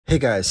Hey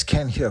guys,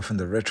 Ken here from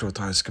the Retro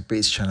Toys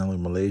Capades channel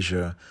in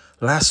Malaysia.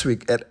 Last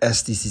week at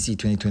SDCC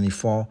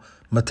 2024,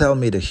 Mattel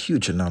made a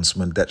huge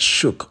announcement that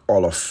shook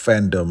all of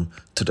fandom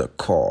to the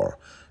core.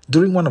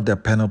 During one of their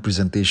panel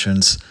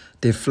presentations,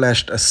 they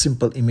flashed a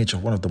simple image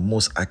of one of the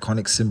most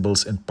iconic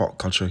symbols in pop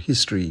culture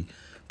history,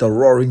 the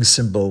roaring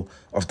symbol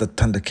of the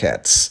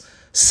Thundercats,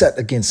 set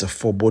against a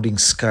foreboding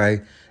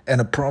sky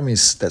and a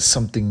promise that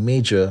something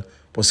major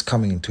was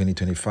coming in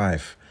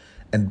 2025.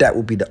 And that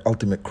would be the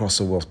ultimate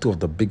crossover of two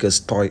of the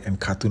biggest toy and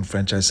cartoon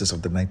franchises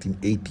of the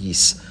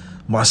 1980s,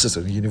 Masters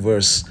of the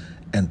Universe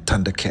and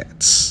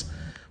Thundercats.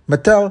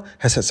 Mattel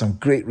has had some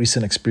great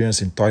recent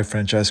experience in toy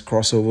franchise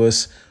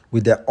crossovers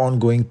with their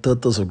ongoing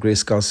Turtles of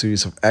Grayskull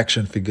series of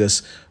action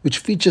figures, which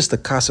features the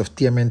cast of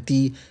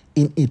TMNT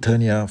in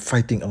Eternia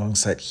fighting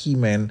alongside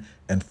He-Man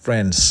and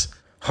friends.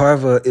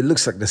 However, it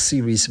looks like the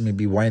series may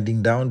be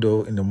winding down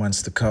though in the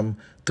months to come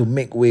to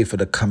make way for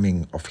the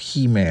coming of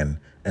He-Man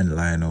and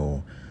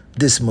Lion-O.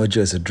 This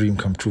merger is a dream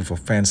come true for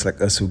fans like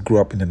us who grew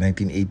up in the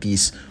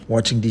 1980s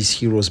watching these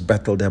heroes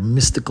battle their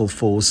mystical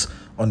foes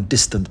on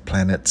distant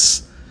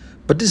planets.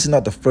 But this is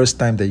not the first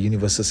time their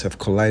universes have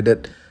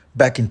collided.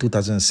 Back in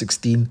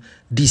 2016,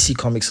 DC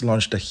Comics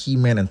launched the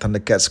He-Man and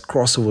Thundercats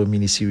crossover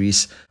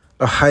miniseries,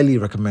 a highly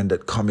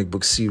recommended comic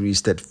book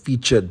series that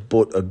featured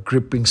both a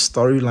gripping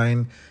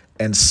storyline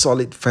and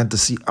solid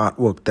fantasy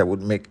artwork that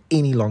would make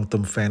any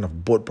long-term fan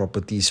of both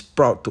properties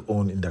proud to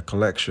own in their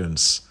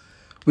collections.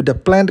 With the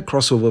planned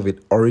crossover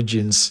with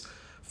Origins,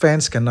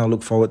 fans can now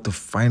look forward to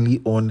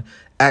finally own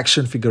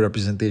action figure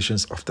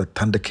representations of the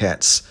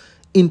Thundercats,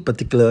 in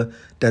particular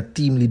their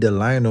team leader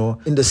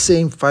Lion-O in the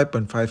same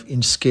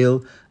 5.5-inch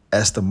scale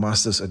as the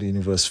Masters of the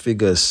Universe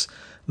figures.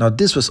 Now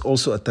this was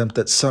also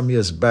attempted some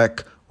years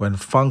back when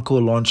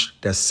Funko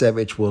launched their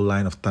Savage World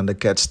line of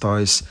Thundercats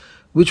toys,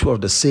 which were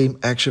of the same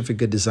action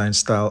figure design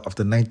style of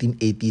the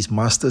 1980s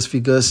Masters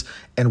figures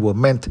and were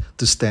meant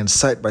to stand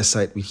side by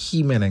side with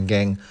He-Man and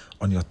gang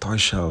on your toy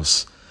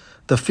shelves.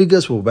 The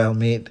figures were well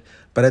made,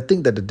 but I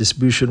think that the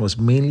distribution was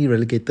mainly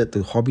relegated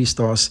to hobby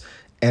stores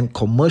and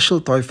commercial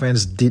toy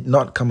fans did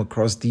not come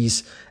across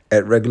these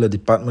at regular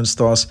department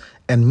stores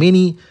and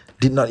many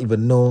did not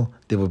even know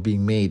they were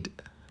being made.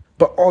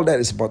 But all that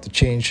is about to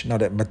change now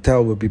that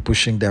Mattel will be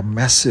pushing their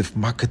massive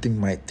marketing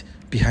might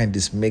behind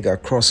this mega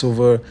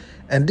crossover,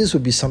 and this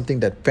will be something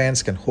that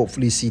fans can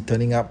hopefully see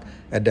turning up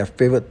at their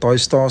favorite toy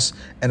stores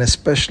and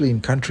especially in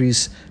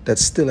countries that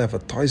still have a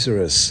Toys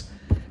R Us.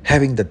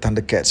 Having the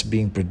Thundercats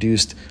being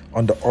produced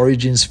on the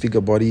Origins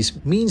figure bodies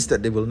means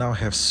that they will now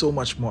have so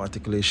much more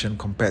articulation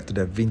compared to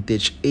their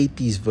vintage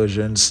 80s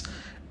versions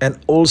and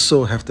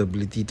also have the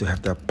ability to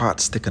have their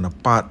parts taken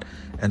apart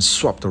and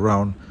swapped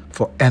around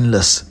for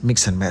endless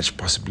mix and match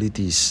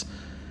possibilities.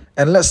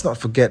 And let's not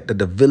forget that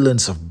the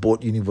villains of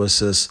both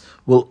universes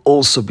will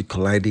also be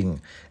colliding,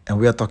 and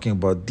we are talking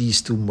about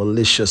these two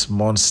malicious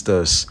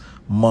monsters,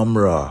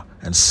 Mumm-Ra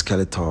and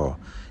Skeletor.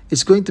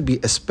 It's going to be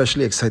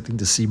especially exciting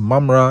to see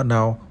Mumm-Ra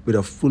now with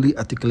a fully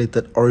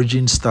articulated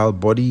Origin-style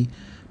body,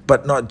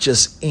 but not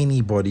just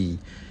any body.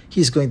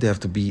 He's going to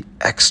have to be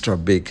extra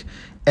big,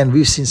 and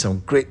we've seen some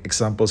great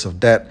examples of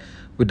that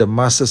with the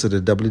Masters of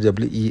the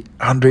WWE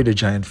Andre the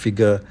Giant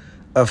figure,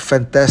 a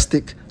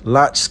fantastic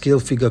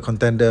large-scale figure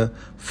contender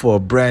for a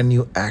brand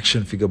new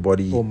action figure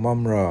body for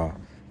Mumm-Ra.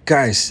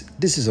 Guys,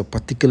 this is a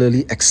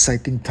particularly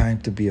exciting time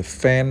to be a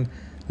fan.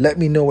 Let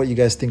me know what you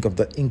guys think of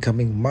the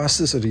incoming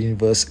Masters of the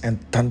Universe and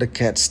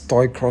Thundercats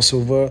toy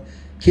crossover.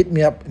 Hit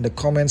me up in the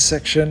comments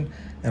section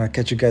and I'll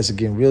catch you guys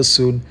again real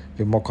soon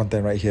with more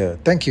content right here.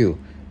 Thank you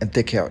and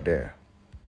take care out there.